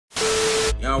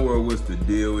Y'all world, what's the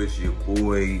deal? It's your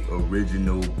boy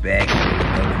Original back with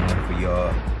another one for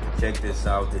y'all. Check this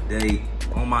out. Today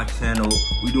on my channel,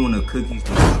 we doing a Cookies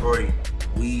from Detroit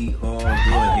weed haul. Go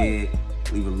ahead,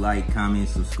 leave a like, comment,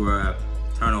 subscribe,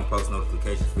 turn on post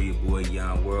notifications for your boy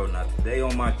Young World. Now today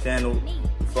on my channel,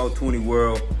 420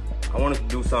 World, I wanted to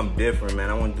do something different, man.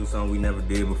 I want to do something we never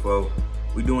did before.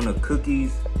 We doing a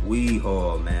Cookies weed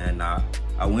haul, man. Now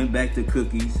I went back to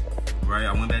Cookies, right?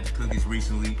 I went back to Cookies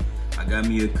recently. I got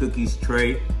me a Cookies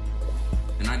tray,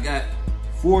 and I got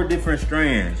 4 different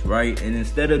strands, right? And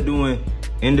instead of doing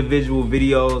individual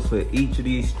videos for each of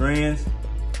these strands,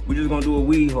 we're just gonna do a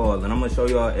weed haul, and I'm gonna show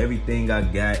y'all everything I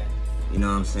got. You know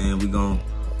what I'm saying? We're gonna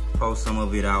post some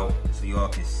of it out so y'all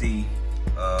can see.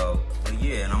 But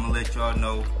yeah, and I'm gonna let y'all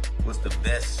know what's the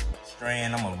best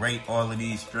strand. I'm gonna rate all of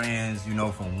these strands, you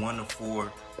know, from 1 to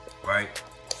 4, right?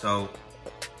 So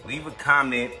leave a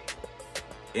comment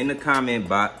in the comment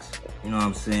box, you know what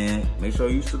I'm saying? Make sure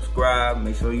you subscribe,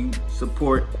 make sure you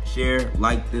support, share,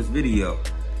 like this video.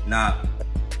 Now,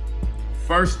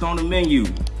 first on the menu,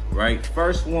 right?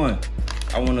 First one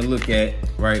I wanna look at,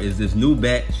 right, is this new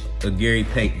batch of Gary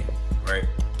Payton, right?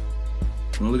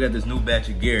 I'm gonna look at this new batch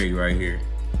of Gary right here.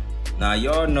 Now,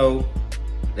 y'all know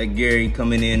that Gary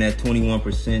coming in at 21%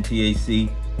 THC,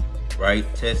 right?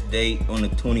 Test date on the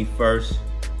 21st.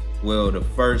 Well, the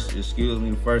first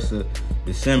of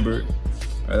December.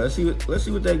 All right, let's see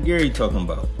what that Gary talking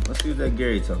about. Let's see what that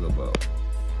Gary talking about.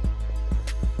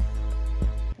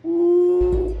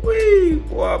 Ooh wee,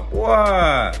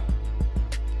 boy.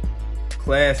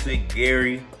 Classic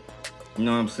Gary. You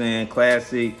know what I'm saying?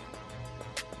 Classic.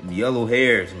 Them yellow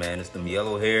hairs, man. It's them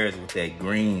yellow hairs with that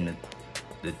green,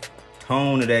 the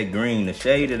tone of that green, the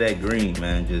shade of that green,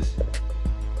 man. Just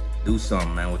do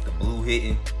something, man, with the blue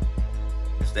hitting.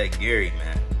 It's that Gary,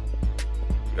 man.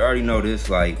 You already know this,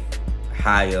 like,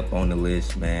 high up on the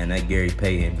list, man. That Gary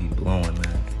Payton be blowing,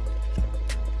 man.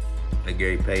 That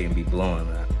Gary Payton be blowing,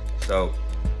 man. So,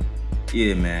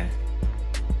 yeah, man.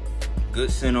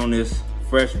 Good scent on this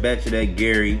fresh batch of that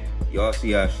Gary. Y'all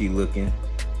see how she looking.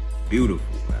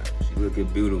 Beautiful, man. She looking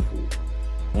beautiful.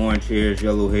 Orange hairs,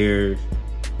 yellow hairs,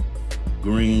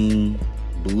 green,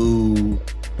 blue,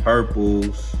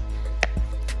 purples.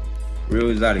 Real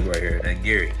exotic right here, that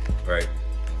Gary, right?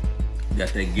 Got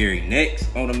that Gary. Next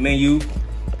on the menu,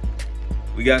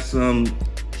 we got some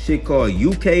shit called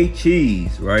UK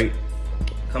cheese, right?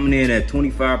 Coming in at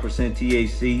 25%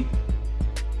 THC.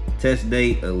 Test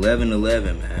date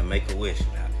 11/11, man. Make a wish,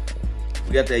 man.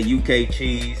 We got that UK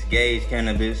cheese, GAGE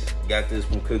Cannabis. Got this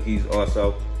from Cookies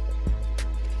also.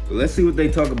 But let's see what they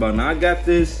talk about. Now I got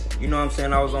this, you know what I'm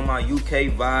saying? I was on my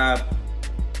UK vibe.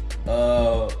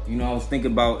 You know, I was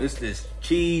thinking about, it's this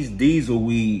cheese diesel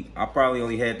weed. I probably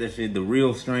only had that shit, the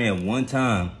real strand, 1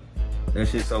 time. That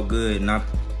shit's so good, and I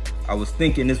was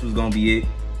thinking this was gonna be it.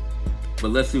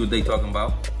 But let's see what they talking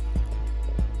about.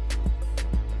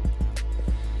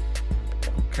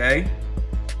 Okay,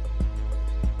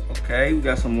 we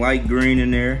got some light green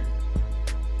in there.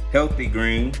 Healthy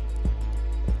green.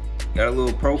 Got a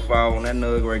little profile on that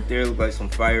nug right there. Look like some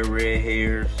fire red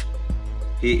hairs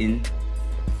hitting.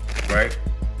 Right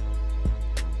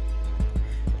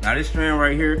now, this strand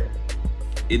right here,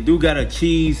 it do got a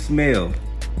cheese smell.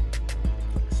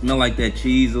 Smell like that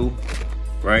cheesel,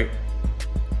 right?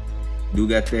 Do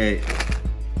got that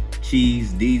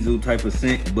cheese diesel type of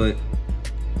scent, but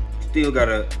still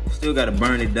gotta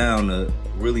burn it down to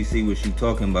really see what she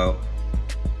talking about,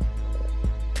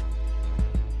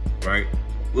 right?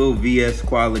 Little VS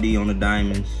quality on the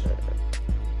diamonds,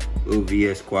 little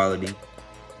VS quality.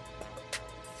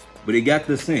 But it got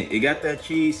the scent. It got that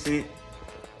cheese scent.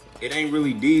 It ain't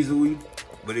really diesel-y,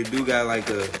 but it do got like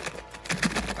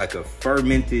a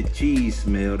fermented cheese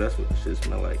smell. That's what the shit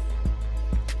smell like.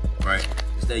 Right?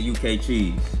 It's that UK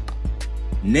cheese.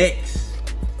 Next,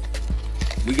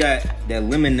 we got that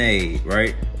Lemonnade,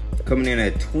 right? Coming in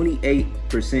at 28%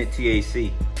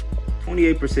 THC.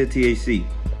 28% THC.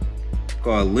 It's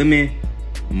called Lemon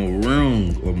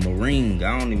Meringue or Meringue.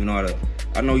 I don't even know how to.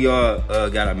 I know y'all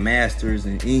got a master's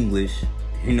in English.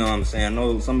 You know what I'm saying? I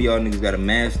know some of y'all niggas got a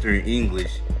master in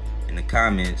English in the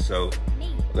comments. So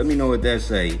let me know what that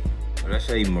say. What I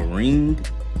say, meringue?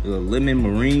 Lemon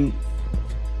meringue?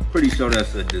 Pretty sure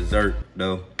that's a dessert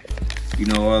though. You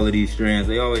know, all of these strands,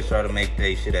 they always try to make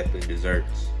they shit at the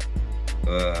desserts.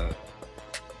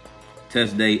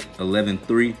 Test date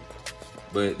 11/3.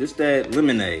 But this that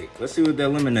Lemonnade. Let's see what that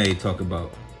Lemonnade talk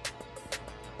about.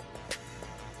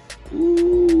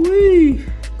 Ooh-wee.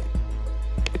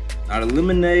 Now the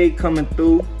Lemonnade coming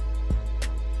through.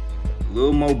 A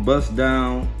little more bust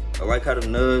down. I like how the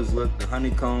nugs look, the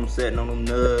honeycomb setting on them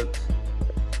nugs.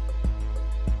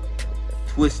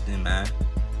 twisting, man.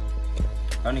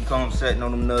 Honeycomb setting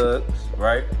on them nugs,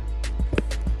 right?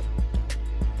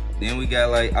 Then we got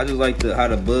like, I just like how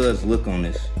the buds look on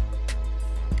this.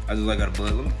 I just like how the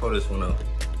buds. Let me pull this one up.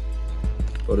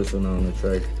 Put this one on the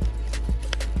tray.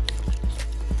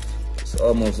 It's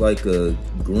almost like a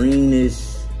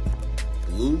greenish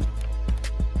blue.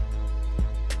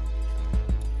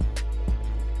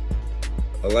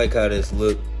 I like how this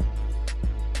look.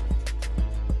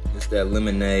 It's that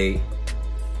lemonade.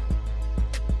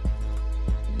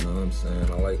 You know what I'm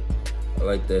saying? I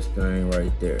like that strain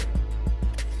right there.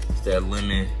 It's that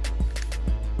lemon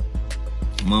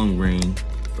green,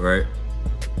 right?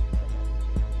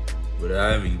 But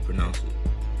however you pronounce it.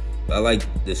 But I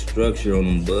like the structure on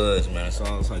them buds, man. It's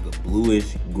almost like a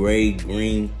bluish, gray,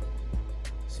 green.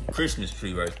 Some Christmas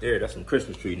tree right there. That's some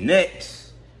Christmas tree.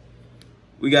 Next,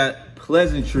 we got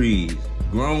Pleasantries,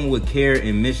 grown with care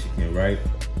in Michigan, right?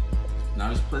 Now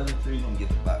this Pleasantries, let me get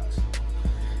the box.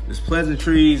 This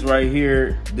Pleasantries right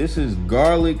here, this is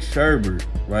garlic sherbet,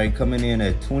 right? Coming in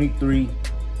at 23%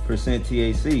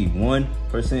 THC, 1%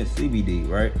 CBD,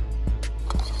 right?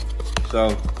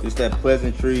 So it's that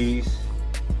Pleasantries,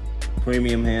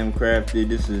 premium handcrafted.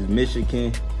 This is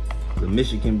Michigan, the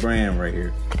Michigan brand right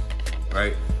here,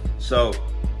 right? So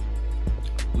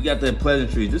we got that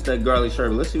Pleasantries. This that garlic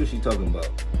sherbet. Let's see what she's talking about.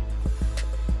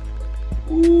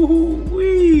 Ooh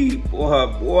wee,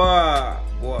 boy.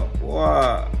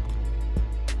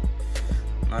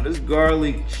 Now this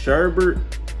garlic sherbet,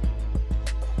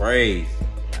 crazy,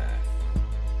 man,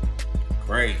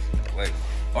 crazy. Like,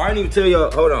 I didn't even tell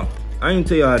y'all. Hold on. I didn't even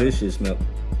tell y'all how this shit smell.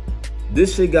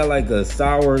 This shit got like a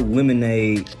sour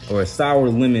lemonade or a sour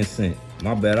lemon scent.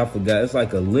 My bad, I forgot. It's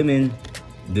like a lemon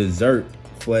dessert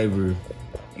flavor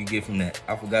you get from that.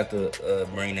 I forgot to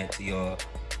bring that to y'all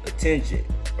attention,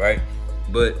 right?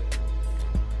 But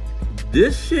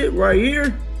this shit right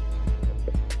here,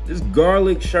 this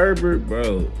garlic sherbet,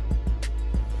 bro,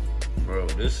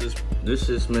 this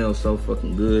shit smells so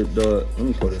fucking good, dog. Let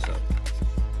me put this up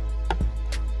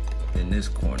in this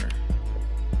corner.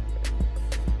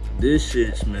 This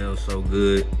shit smells so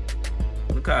good.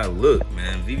 Look how it look,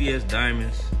 man. VVS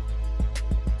Diamonds,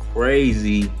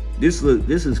 crazy. This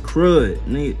is crud.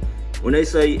 When they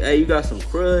say, hey, you got some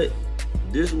crud,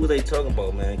 this is what they talking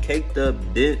about, man. Caked up,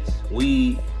 dense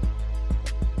weed,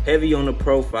 heavy on the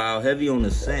profile, heavy on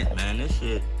the scent, man.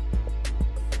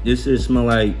 This shit smell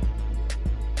like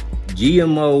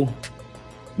GMO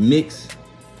mixed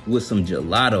with some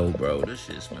gelato, bro. This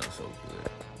shit smells so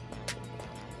good.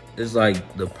 It's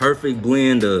like the perfect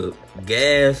blend of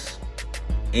gas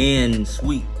and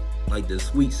sweet, like the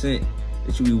sweet scent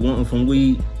that you be wanting from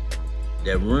weed,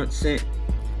 that RUNTZ scent.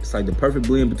 It's like the perfect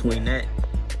blend between that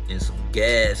and some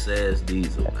gas ass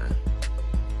diesel, man.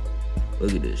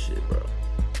 Look at this shit, bro.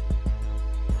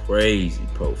 Crazy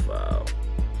profile.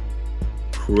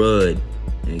 Crud,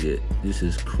 nigga. This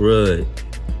is crud.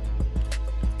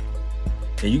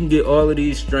 And you can get all of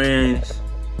these strains,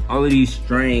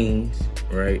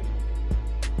 right?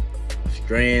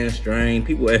 Strain.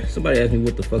 Somebody asked me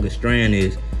what the fuck a strand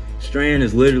is. Strand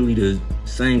is literally the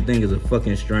same thing as a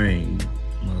fucking strain, you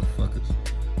motherfuckers.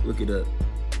 Look it up.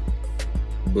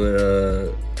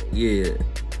 But yeah.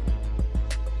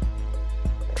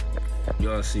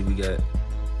 Y'all see we got,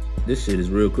 this shit is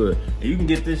real good. And you can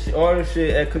get this shit, all this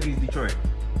shit at Cookies Detroit.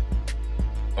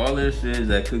 All this shit is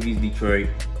at Cookies Detroit,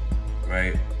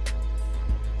 right?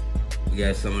 We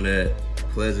got some of that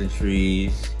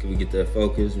Pleasantries. Can we get that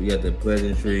focus? We got the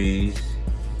Pleasantries.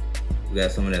 We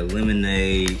got some of that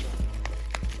lemonade.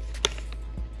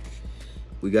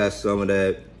 We got some of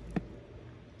that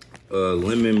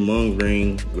lemon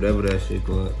mungring, whatever that shit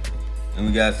called. And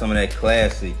we got some of that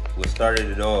classic, what started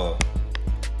it all,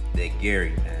 that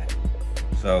Gary, man.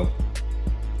 So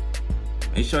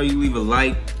make sure you leave a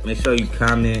like, make sure you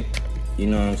comment, you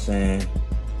know what I'm saying?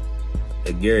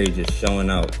 That Gary just showing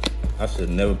out. I should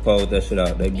never post that shit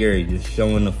out. That Gary just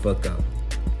showing the fuck out.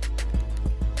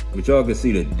 But y'all can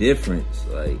see the difference.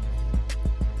 Like,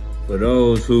 for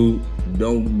those who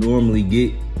don't normally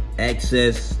get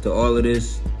access to all of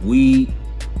this weed,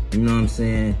 you know what I'm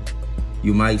saying?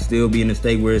 You might still be in a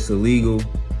state where it's illegal,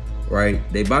 right?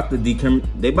 They about to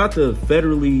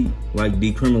federally like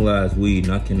decriminalize weed,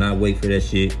 and I cannot wait for that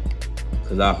shit.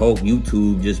 Cause I hope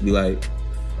YouTube just be like,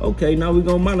 okay, now we're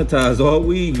gonna monetize all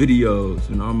weed videos,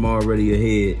 and I'm already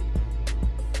ahead.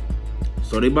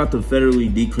 So they about to federally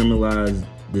decriminalize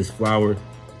this flower.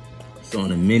 So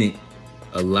in a minute,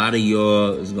 a lot of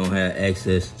y'all is gonna have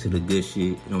access to the good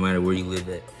shit, no matter where you live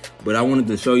at. But I wanted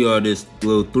to show y'all this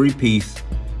little 3-piece,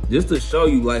 just to show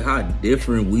you like how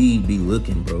different weed be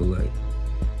looking, bro. Like,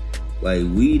 Like,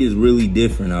 weed is really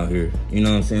different out here. You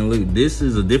know what I'm saying? Look, this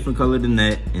is a different color than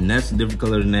that, and that's a different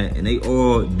color than that, and they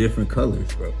all different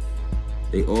colors, bro.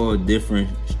 They all different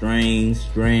strains,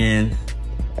 strands,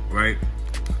 right?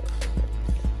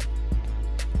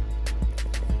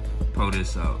 Pull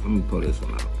this out. Let me pull this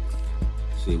one out.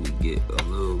 See if we get a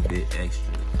little bit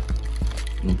extra.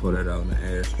 Let me pull that out in the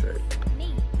ashtray.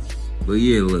 But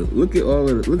yeah, look at all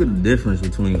of look at the difference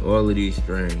between all of these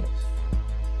strains,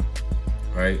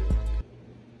 right?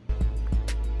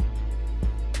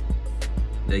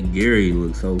 That Gary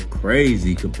looks so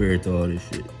crazy compared to all this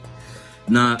shit.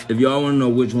 Now, if y'all wanna know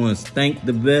which ones stink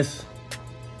the best,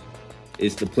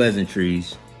 it's the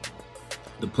Pleasantries.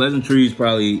 The Pleasantries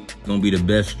probably gonna be the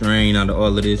best strain out of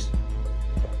all of this.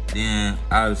 Then,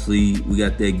 obviously, we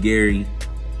got that Gary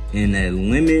and that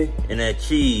lemon and that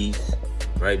cheese,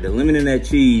 right? The lemon and that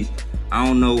cheese, I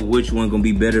don't know which one gonna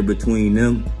be better between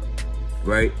them,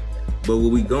 right? But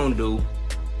what we gonna do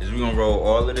is we gonna roll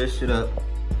all of this shit up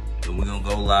and we're gonna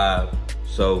go live.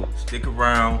 So stick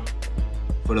around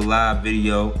for the live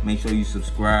video. Make sure you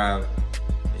subscribe.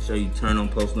 Make sure you turn on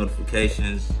post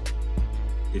notifications.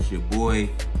 It's your boy.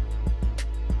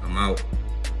 I'm out.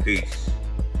 Peace.